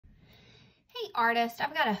Artist.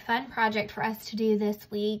 I've got a fun project for us to do this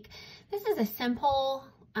week. This is a simple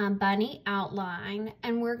bunny outline,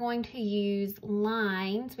 and we're going to use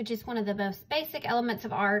lines, which is one of the most basic elements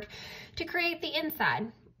of art, to create the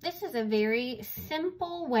inside. This is a very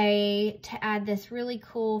simple way to add this really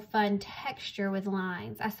cool, fun texture with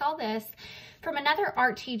lines. I saw this from another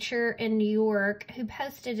art teacher in New York who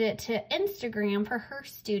posted it to Instagram for her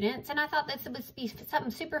students, and I thought this would be something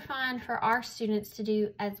super fun for our students to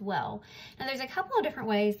do as well. Now, there's a couple of different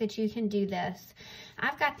ways that you can do this.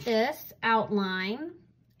 I've got this outline,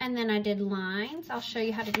 and then I did lines. I'll show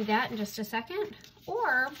you how to do that in just a second.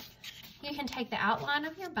 Or you can take the outline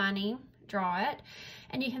of your bunny, draw it,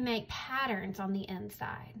 and you can make patterns on the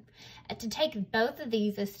inside. And to take both of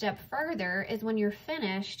these a step further is when you're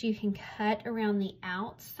finished, you can cut around the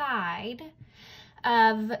outside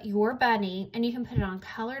of your bunny, and you can put it on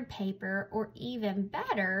colored paper, or even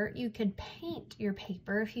better, you could paint your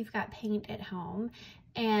paper if you've got paint at home,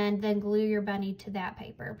 and then glue your bunny to that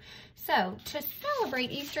paper. So to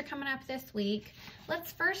celebrate Easter coming up this week,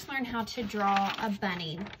 let's first learn how to draw a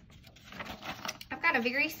bunny. I've got a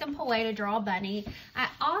very simple way to draw a bunny. I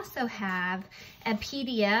also have a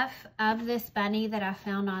PDF of this bunny that I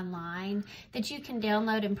found online that you can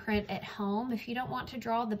download and print at home if you don't want to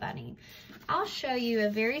draw the bunny. I'll show you a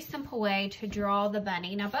very simple way to draw the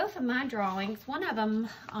bunny. Now, both of my drawings, one of them,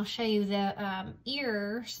 I'll show you the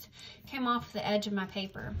ears came off the edge of my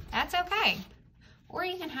paper. That's okay. Or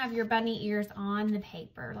you can have your bunny ears on the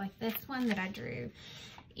paper, like this one that I drew.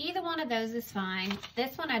 Either one of those is fine.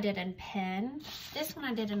 This one I did in pen. This one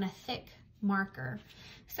I did in a thick marker.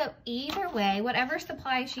 So either way, whatever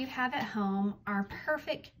supplies you have at home are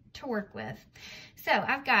perfect to work with. So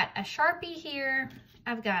I've got a Sharpie here.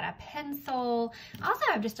 I've got a pencil. I also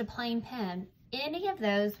have just a plain pen. Any of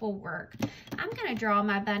those will work. I'm gonna draw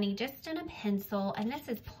my bunny just in a pencil, and this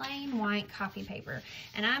is plain white copy paper.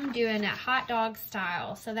 And I'm doing it hot dog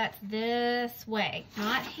style, so that's this way,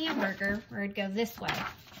 not hamburger, where it'd go this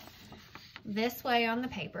way on the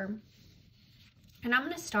paper. And I'm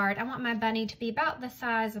gonna start, I want my bunny to be about the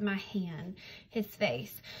size of my hand, his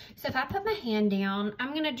face. So if I put my hand down,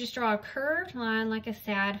 I'm gonna just draw a curved line like a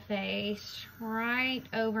sad face right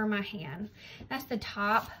over my hand. That's the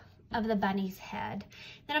top of the bunny's head.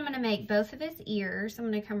 Then I'm gonna make both of his ears. I'm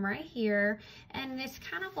gonna come right here, and it's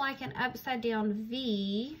kind of like an upside down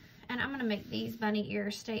V, and I'm gonna make these bunny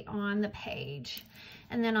ears stay on the page.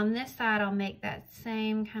 And then on this side, I'll make that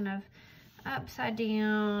same kind of upside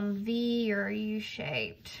down V or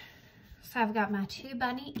U-shaped. So I've got my two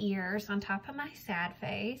bunny ears on top of my sad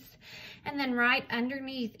face. And then right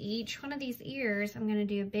underneath each one of these ears, I'm gonna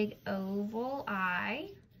do a big oval eye.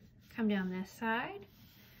 Come down this side,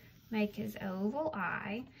 make his oval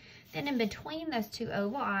eye. Then in between those two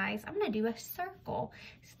oval eyes, I'm gonna do a circle.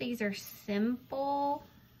 So these are simple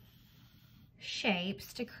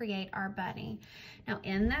shapes to create our bunny. Now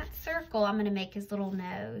in that circle, I'm gonna make his little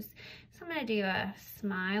nose. So I'm gonna do a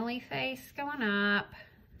smiley face going up.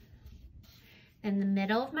 In the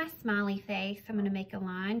middle of my smiley face, I'm gonna make a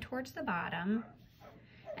line towards the bottom.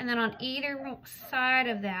 And then on either side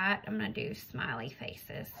of that, I'm gonna do smiley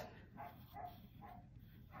faces.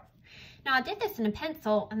 Now I did this in a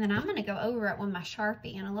pencil, and then I'm gonna go over it with my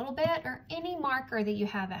Sharpie in a little bit, or any marker that you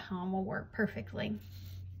have at home will work perfectly.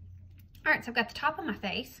 All right, so I've got the top of my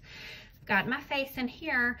face. I've got my face in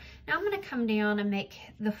here. Now I'm gonna come down and make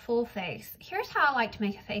the full face. Here's how I like to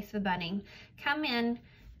make a face of a bunny. Come in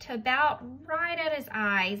to about right at his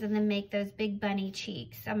eyes, and then make those big bunny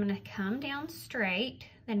cheeks. I'm gonna come down straight,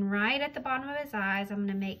 then right at the bottom of his eyes, I'm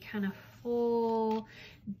gonna make kind of full,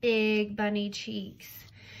 big bunny cheeks.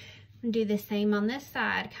 And do the same on this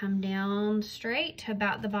side. Come down straight to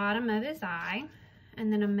about the bottom of his eye,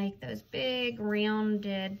 and then I'll make those big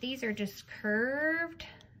rounded, these are just curved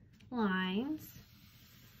lines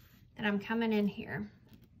that I'm coming in here.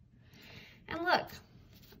 And look,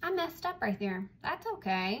 I messed up right there. That's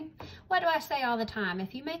okay. What do I say all the time?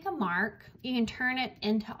 If you make a mark, you can turn it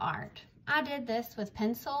into art. I did this with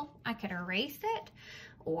pencil. I could erase it,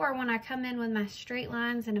 or when I come in with my straight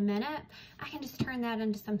lines in a minute, I can just turn that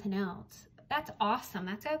into something else. That's awesome.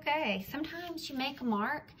 That's okay. Sometimes you make a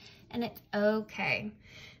mark and it's okay.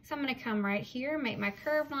 So I'm going to come right here, make my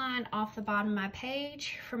curved line off the bottom of my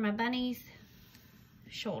page for my bunny's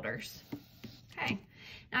shoulders. Okay.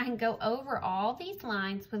 Now I can go over all these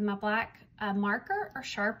lines with my black marker or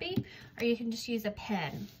Sharpie, or you can just use a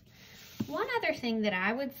pen. One other thing that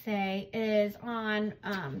I would say is on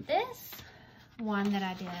this one that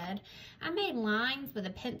I did, I made lines with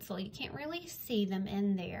a pencil. You can't really see them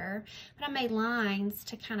in there, but I made lines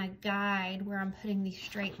to kind of guide where I'm putting these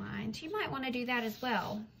straight lines. You might want to do that as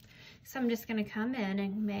well. So I'm just gonna come in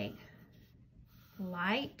and make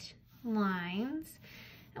light lines.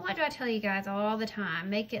 And what do I tell you guys all the time?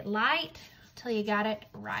 Make it light till you got it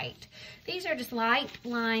right. These are just light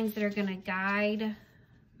lines that are gonna guide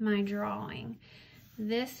my drawing.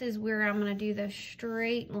 This is where I'm gonna do those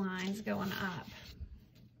straight lines going up.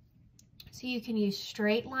 So you can use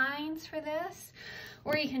straight lines for this,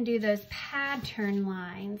 or you can do those pattern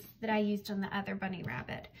lines that I used on the other bunny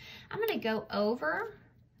rabbit. I'm gonna go over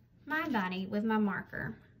my bunny with my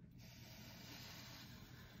marker.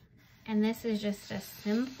 And this is just a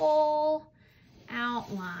simple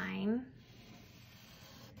outline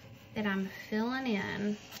that I'm filling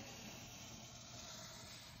in.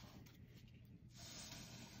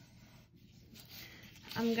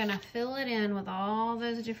 I'm gonna fill it in with all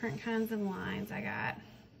those different kinds of lines I got.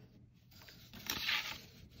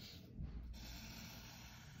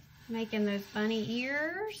 Making those bunny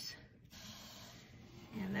ears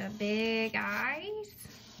and the big eyes.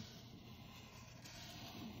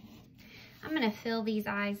 I'm gonna fill these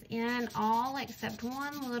eyes in all except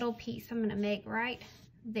one little piece I'm gonna make right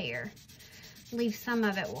there. Leave some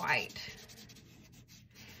of it white.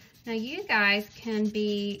 Now you guys can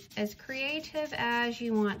be as creative as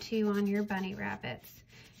you want to on your bunny rabbits.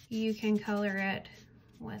 You can color it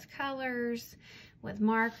with colors, with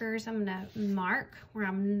markers. I'm gonna mark where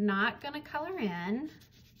I'm not gonna color in,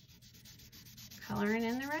 coloring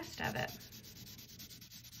in the rest of it.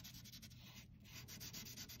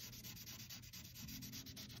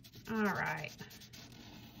 All right.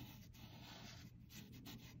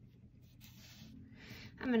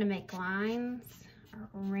 I'm gonna make lines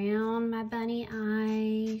around my bunny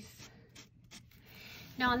eyes.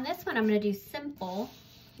 Now on this one, I'm gonna do simple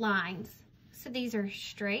lines. So these are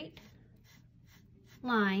straight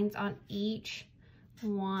lines on each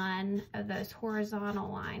one of those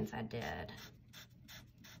horizontal lines I did.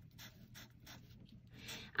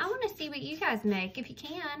 I wanna see what you guys make. If you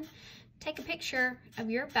can, take a picture of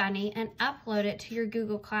your bunny and upload it to your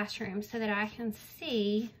Google Classroom so that I can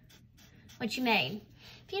see what you made.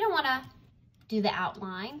 If you don't wanna do the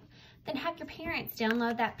outline, then have your parents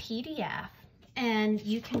download that PDF and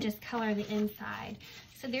you can just color the inside.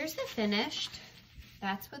 So there's the finished.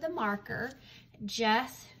 That's with a marker,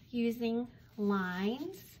 just using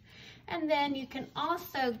lines. And then you can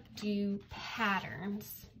also do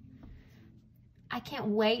patterns. I can't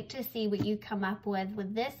wait to see what you come up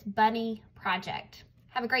with this bunny project.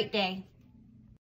 Have a great day.